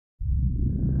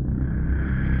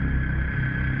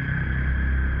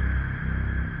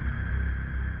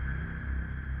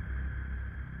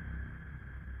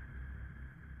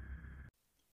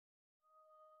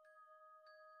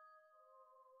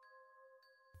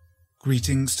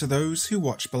Greetings to those who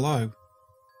watch below.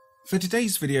 For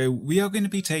today's video, we are going to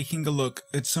be taking a look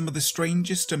at some of the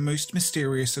strangest and most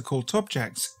mysterious occult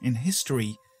objects in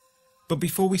history. But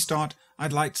before we start,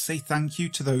 I'd like to say thank you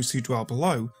to those who dwell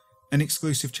below, an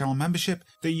exclusive channel membership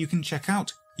that you can check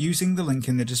out using the link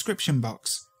in the description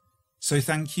box. So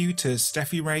thank you to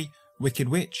Steffi Ray, Wicked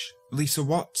Witch, Lisa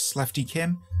Watts, Lefty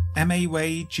Kim, M.A.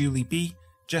 Way, Julie B,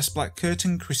 Jess Black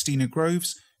Curtin, Christina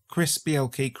Groves, Chris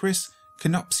BLK Chris,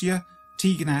 Canopsia,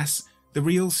 Tegan S, The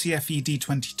Real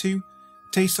CFED22,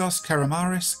 Tesos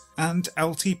Karamaris, and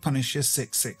LT Punisher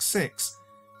 666.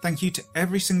 Thank you to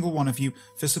every single one of you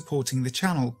for supporting the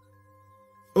channel.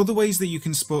 Other ways that you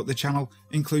can support the channel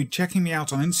include checking me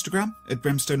out on Instagram at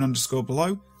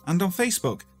brimstone_below and on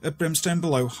Facebook at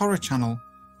brimstone_below horror channel.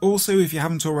 Also, if you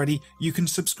haven't already, you can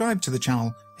subscribe to the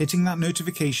channel, hitting that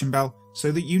notification bell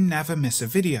so that you never miss a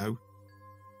video.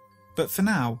 But for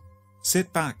now,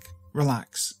 sit back,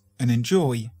 relax, and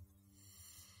enjoy.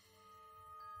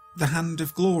 The Hand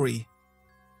of Glory.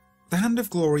 The Hand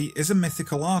of Glory is a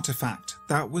mythical artifact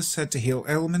that was said to heal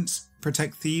ailments,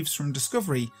 protect thieves from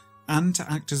discovery, and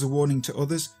to act as a warning to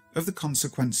others of the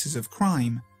consequences of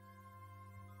crime.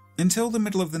 Until the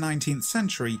middle of the 19th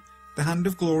century, the Hand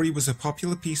of Glory was a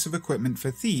popular piece of equipment for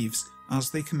thieves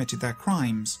as they committed their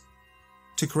crimes.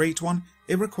 To create one,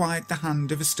 it required the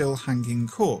hand of a still hanging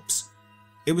corpse.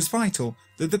 It was vital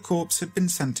that the corpse had been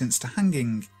sentenced to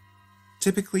hanging.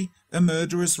 Typically, a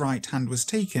murderer's right hand was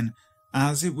taken,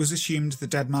 as it was assumed the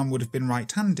dead man would have been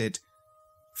right-handed.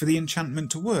 For the enchantment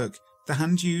to work, the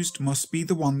hand used must be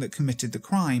the one that committed the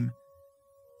crime.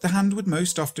 The hand would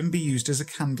most often be used as a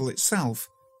candle itself,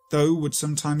 though would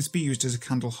sometimes be used as a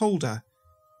candle holder.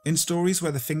 In stories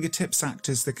where the fingertips act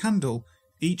as the candle,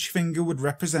 each finger would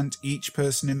represent each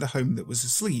person in the home that was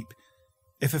asleep.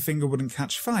 If a finger wouldn't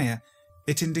catch fire,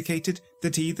 it indicated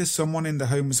that either someone in the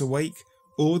home was awake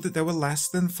or that there were less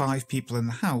than 5 people in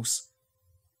the house.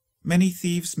 Many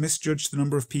thieves misjudged the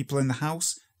number of people in the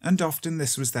house, and often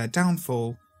this was their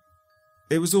downfall.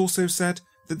 It was also said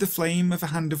that the flame of a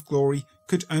Hand of Glory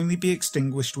could only be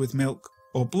extinguished with milk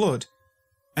or blood.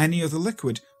 Any other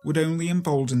liquid would only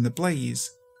embolden the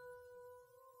blaze.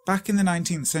 Back in the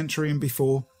 19th century and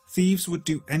before, thieves would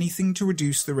do anything to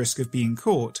reduce the risk of being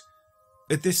caught.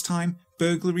 At this time,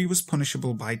 burglary was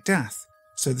punishable by death,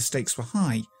 so the stakes were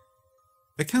high.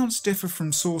 Accounts differ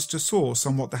from source to source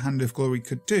on what the Hand of Glory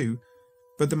could do,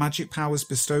 but the magic powers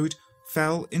bestowed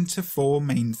fell into 4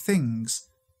 main things.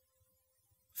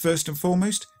 First and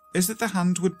foremost is that the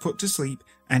hand would put to sleep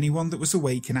anyone that was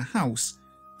awake in a house,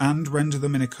 and render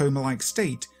them in a coma-like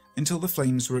state until the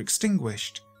flames were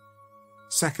extinguished.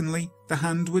 Secondly, the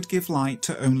hand would give light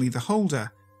to only the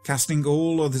holder, casting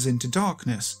all others into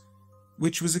darkness,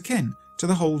 which was akin to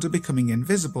the holder becoming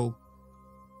invisible.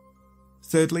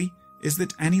 Thirdly is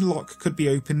that any lock could be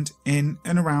opened in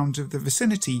and around the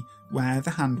vicinity where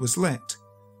the hand was lit.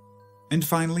 And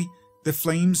finally, the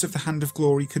flames of the Hand of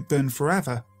Glory could burn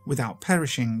forever without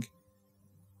perishing.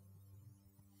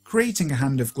 Creating a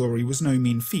Hand of Glory was no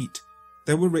mean feat.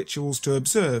 There were rituals to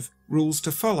observe, rules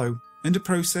to follow, and a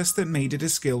process that made it a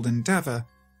skilled endeavour.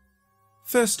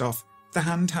 First off, the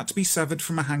hand had to be severed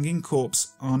from a hanging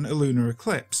corpse on a lunar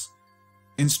eclipse.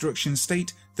 Instructions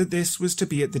state that this was to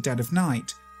be at the dead of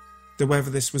night, though whether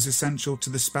this was essential to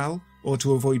the spell or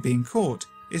to avoid being caught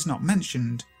is not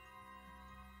mentioned.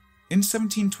 In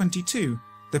 1722,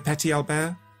 the Petit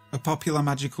Albert, a popular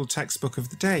magical textbook of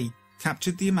the day,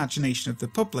 captured the imagination of the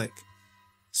public.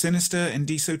 Sinister and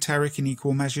esoteric in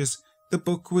equal measures, the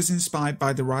book was inspired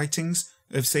by the writings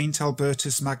of Saint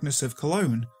Albertus Magnus of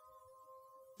Cologne.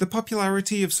 The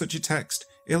popularity of such a text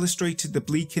illustrated the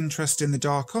bleak interest in the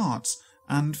dark arts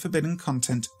and forbidden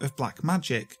content of black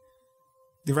magic.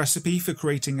 The recipe for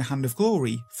creating a Hand of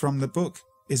Glory from the book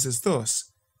is as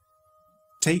thus.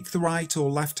 Take the right or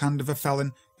left hand of a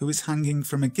felon who is hanging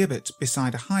from a gibbet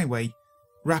beside a highway,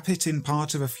 wrap it in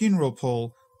part of a funeral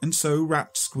pall, and so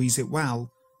wrapped squeeze it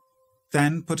well.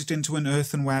 Then put it into an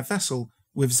earthenware vessel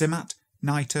with zimat,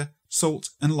 niter, salt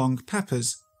and long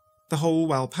peppers, the whole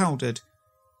well powdered.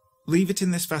 Leave it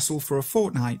in this vessel for a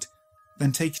fortnight,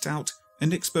 then take it out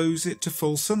and expose it to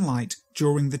full sunlight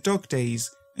during the dog days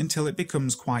until it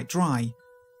becomes quite dry.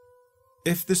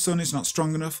 If the sun is not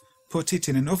strong enough, put it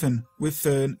in an oven with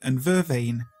fern and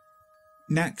vervain.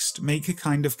 Next, make a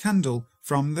kind of candle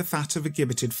from the fat of a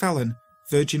gibbeted felon,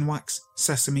 virgin wax,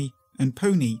 sesame and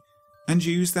pony, and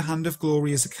use the Hand of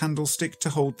Glory as a candlestick to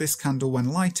hold this candle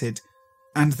when lighted,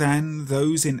 and then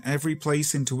those in every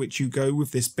place into which you go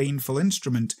with this baneful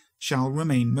instrument shall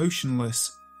remain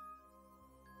motionless.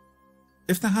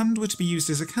 If the hand were to be used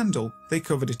as a candle, they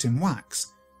covered it in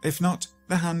wax. If not,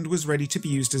 the hand was ready to be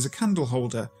used as a candle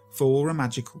holder for a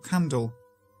magical candle.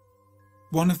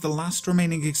 One of the last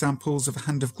remaining examples of a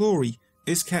Hand of Glory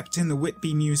is kept in the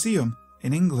Whitby Museum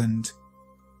in England.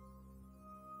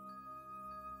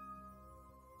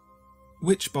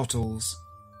 Witch bottles.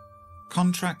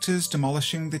 Contractors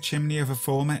demolishing the chimney of a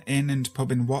former inn and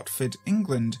pub in Watford,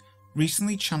 England,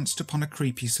 recently chanced upon a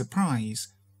creepy surprise,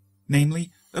 namely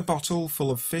a bottle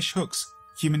full of fish hooks,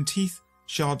 human teeth,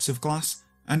 shards of glass,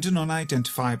 and an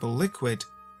unidentifiable liquid.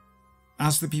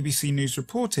 As the BBC News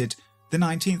reported, the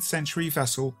 19th century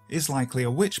vessel is likely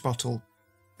a witch bottle,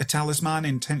 a talisman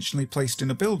intentionally placed in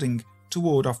a building to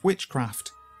ward off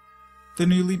witchcraft. The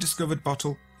newly discovered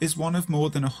bottle is one of more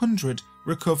than 100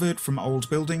 recovered from old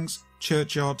buildings,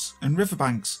 churchyards and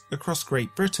riverbanks across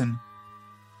Great Britain.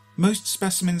 Most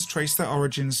specimens trace their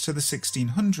origins to the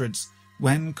 1600s,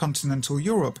 when continental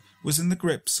Europe was in the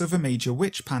grips of a major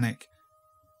witch panic.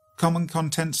 Common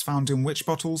contents found in witch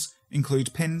bottles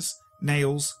include pins,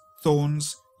 nails,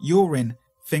 thorns, urine,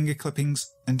 finger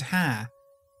clippings and hair.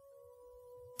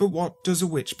 But what does a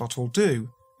witch bottle do,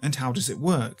 and how does it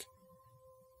work?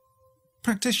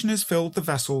 Practitioners filled the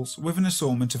vessels with an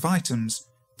assortment of items,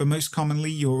 but most commonly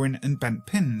urine and bent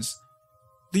pins.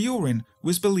 The urine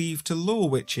was believed to lure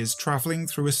witches travelling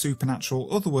through a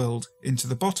supernatural otherworld into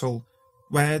the bottle,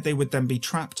 where they would then be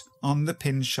trapped on the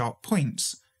pin's sharp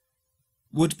points.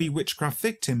 Would-be witchcraft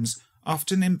victims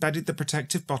often embedded the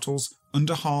protective bottles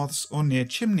under hearths or near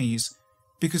chimneys,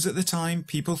 because at the time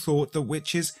people thought that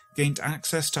witches gained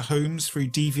access to homes through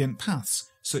deviant paths,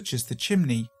 such as the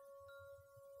chimney.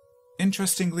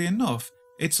 Interestingly enough,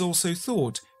 it's also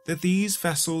thought that these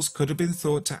vessels could have been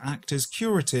thought to act as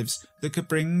curatives that could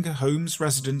bring a home's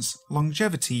residents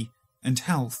longevity and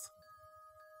health.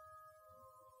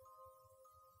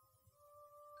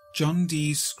 John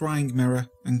Dee's scrying mirror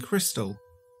and crystal.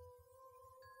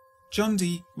 John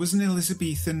Dee was an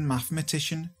Elizabethan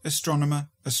mathematician, astronomer,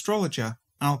 astrologer,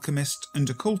 alchemist and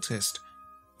occultist,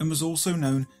 and was also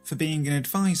known for being an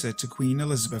advisor to Queen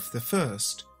Elizabeth I.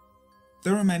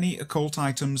 There are many occult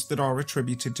items that are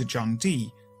attributed to John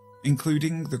Dee,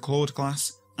 including the clawed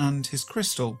glass and his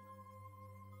crystal.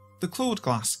 The clawed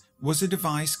glass was a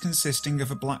device consisting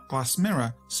of a black glass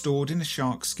mirror stored in a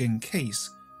shark skin case.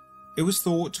 It was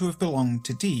thought to have belonged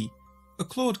to Dee. A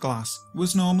clawed glass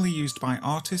was normally used by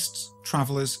artists,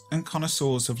 travellers and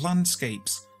connoisseurs of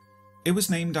landscapes. It was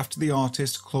named after the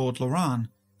artist Claude Lorrain,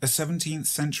 a 17th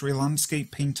century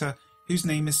landscape painter whose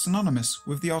name is synonymous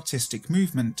with the artistic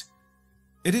movement.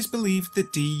 It is believed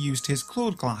that Dee used his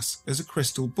clawed glass as a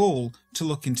crystal ball to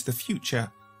look into the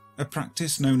future, a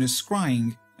practice known as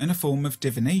scrying and a form of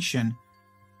divination.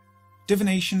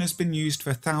 Divination has been used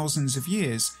for thousands of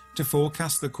years to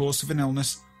forecast the course of an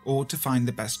illness or to find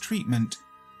the best treatment.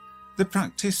 The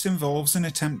practice involves an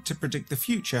attempt to predict the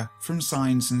future from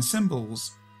signs and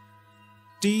symbols.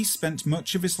 Dee spent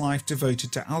much of his life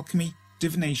devoted to alchemy,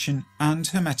 divination and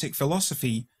hermetic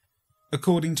philosophy.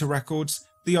 According to records,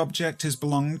 the object has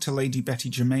belonged to Lady Betty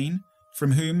Germain,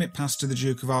 from whom it passed to the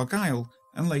Duke of Argyll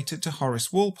and later to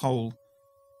Horace Walpole.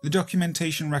 The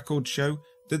documentation records show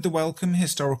that the Wellcome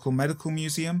Historical Medical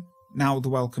Museum, now the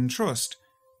Wellcome Trust,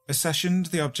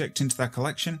 accessioned the object into their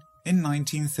collection in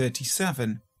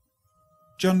 1937.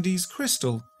 John Dee's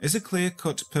crystal is a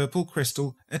clear-cut purple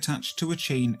crystal attached to a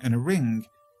chain and a ring.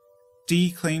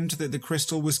 Dee claimed that the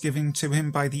crystal was given to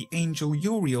him by the angel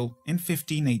Uriel in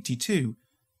 1582,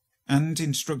 and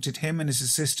instructed him and his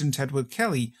assistant Edward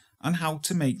Kelly on how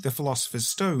to make the Philosopher's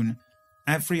Stone,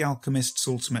 every alchemist's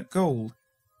ultimate goal.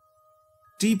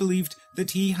 Dee believed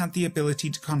that he had the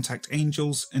ability to contact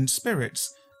angels and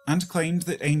spirits, and claimed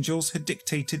that angels had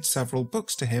dictated several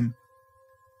books to him.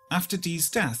 After Dee's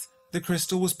death, the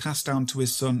crystal was passed down to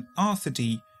his son Arthur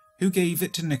Dee, who gave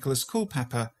it to Nicholas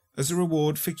Culpeper as a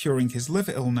reward for curing his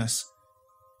liver illness.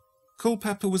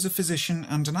 Culpeper was a physician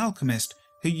and an alchemist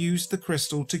who used the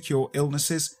crystal to cure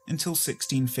illnesses until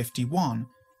 1651,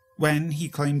 when he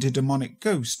claimed a demonic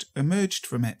ghost emerged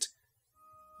from it.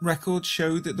 Records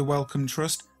show that the Wellcome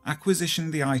Trust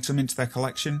acquisitioned the item into their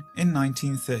collection in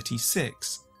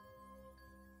 1936.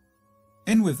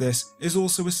 In with this is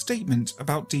also a statement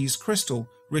about Dee's crystal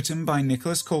written by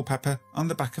Nicholas Culpeper on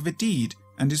the back of a deed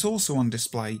and is also on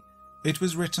display. It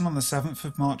was written on the 7th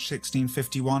of March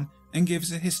 1651 and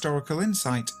gives a historical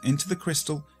insight into the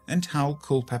crystal and how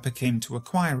Culpeper came to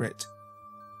acquire it.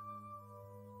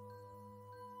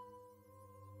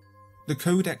 The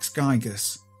Codex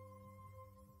Gigas.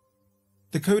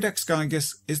 The Codex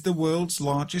Gigas is the world's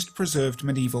largest preserved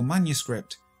medieval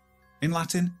manuscript. In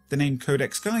Latin, the name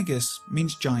Codex Gigas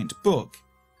means giant book.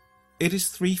 It is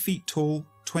 3 feet tall,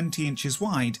 20 inches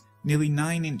wide, nearly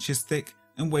 9 inches thick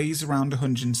and weighs around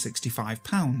 165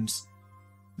 pounds.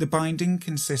 The binding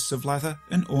consists of leather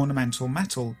and ornamental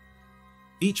metal.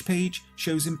 Each page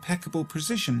shows impeccable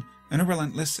precision and a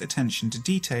relentless attention to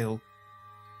detail.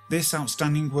 This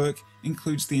outstanding work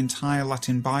includes the entire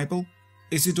Latin Bible,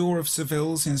 Isidore of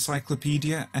Seville's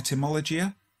Encyclopaedia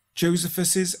Etymologia,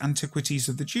 Josephus's Antiquities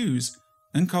of the Jews,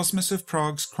 and Cosmas of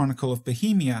Prague's Chronicle of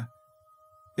Bohemia.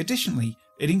 Additionally,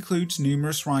 it includes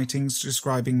numerous writings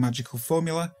describing magical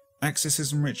formula,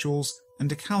 exorcism rituals, and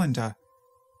a calendar.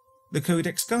 The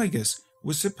Codex Gigas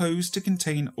was supposed to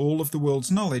contain all of the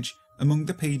world's knowledge among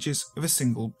the pages of a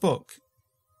single book.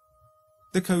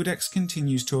 The Codex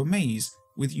continues to amaze,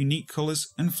 with unique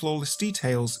colours and flawless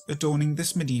details adorning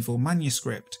this medieval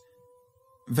manuscript.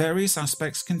 Various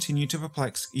aspects continue to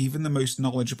perplex even the most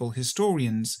knowledgeable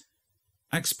historians.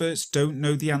 Experts don't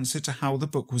know the answer to how the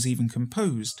book was even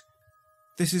composed.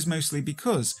 This is mostly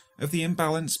because of the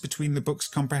imbalance between the book's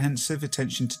comprehensive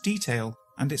attention to detail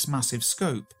and its massive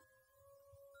scope.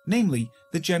 Namely,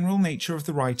 the general nature of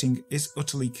the writing is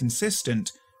utterly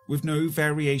consistent, with no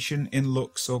variation in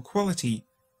looks or quality.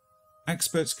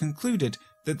 Experts concluded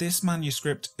that this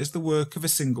manuscript is the work of a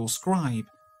single scribe.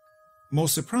 More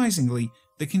surprisingly,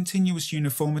 the continuous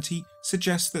uniformity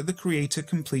suggests that the creator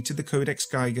completed the Codex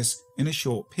Gigas in a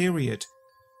short period.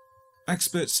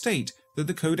 Experts state that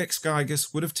the Codex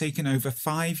Gigas would have taken over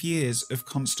 5 years of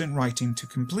constant writing to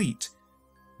complete.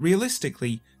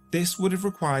 Realistically, this would have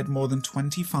required more than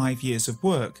 25 years of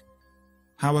work.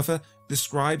 However, the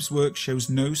scribe's work shows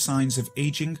no signs of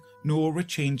aging nor a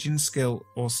change in skill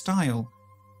or style.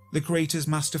 The creator's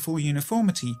masterful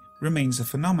uniformity remains a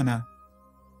phenomena.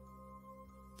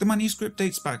 The manuscript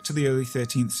dates back to the early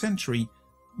 13th century,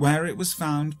 where it was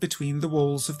found between the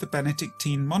walls of the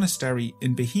Benedictine monastery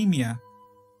in Bohemia.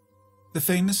 The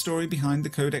famous story behind the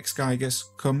Codex Gigas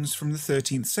comes from the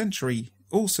 13th century,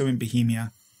 also in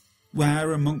Bohemia,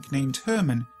 where a monk named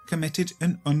Hermann committed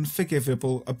an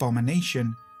unforgivable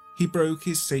abomination. He broke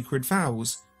his sacred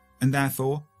vows, and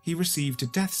therefore he received a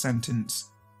death sentence.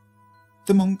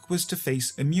 The monk was to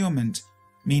face immurement,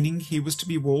 meaning he was to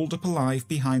be walled up alive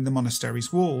behind the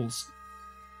monastery's walls.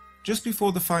 Just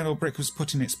before the final brick was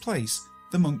put in its place,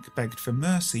 the monk begged for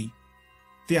mercy.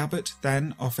 The abbot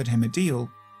then offered him a deal.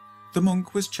 The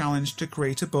monk was challenged to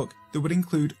create a book that would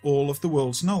include all of the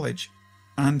world's knowledge,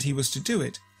 and he was to do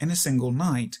it in a single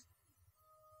night.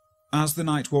 As the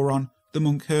night wore on, the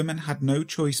monk Hermann had no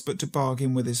choice but to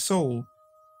bargain with his soul.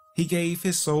 He gave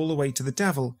his soul away to the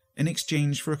devil in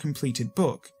exchange for a completed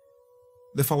book.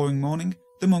 The following morning,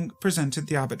 the monk presented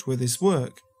the abbot with his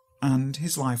work, and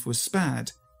his life was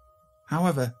spared.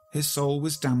 However, his soul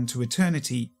was damned to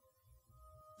eternity.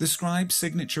 The scribe's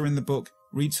signature in the book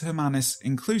reads Hermannus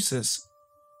Inclusus.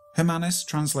 Hermannus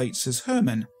translates as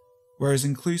Hermann, whereas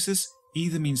Inclusus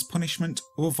either means punishment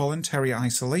or voluntary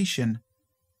isolation.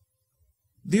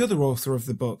 The other author of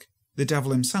the book, the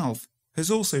devil himself, has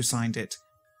also signed it.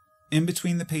 In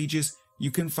between the pages,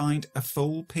 you can find a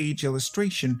full-page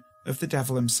illustration of the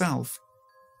devil himself.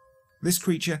 This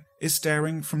creature is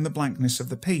staring from the blankness of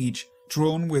the page,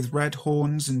 drawn with red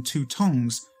horns and 2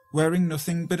 tongues, wearing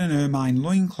nothing but an ermine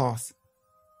loincloth.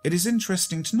 It is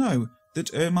interesting to know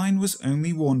that ermine was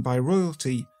only worn by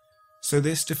royalty, so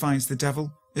this defines the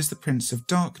devil as the Prince of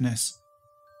Darkness.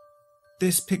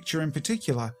 This picture in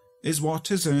particular is what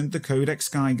has earned the Codex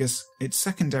Gigas its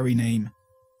secondary name.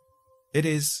 It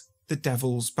is the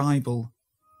Devil's Bible.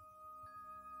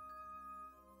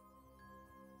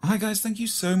 Hi guys, thank you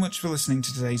so much for listening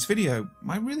to today's video.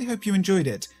 I really hope you enjoyed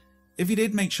it. If you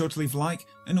did, make sure to leave a like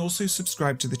and also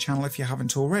subscribe to the channel if you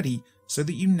haven't already, so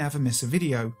that you never miss a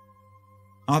video.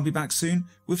 I'll be back soon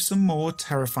with some more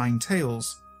terrifying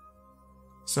tales.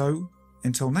 So,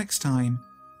 until next time,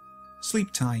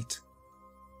 sleep tight.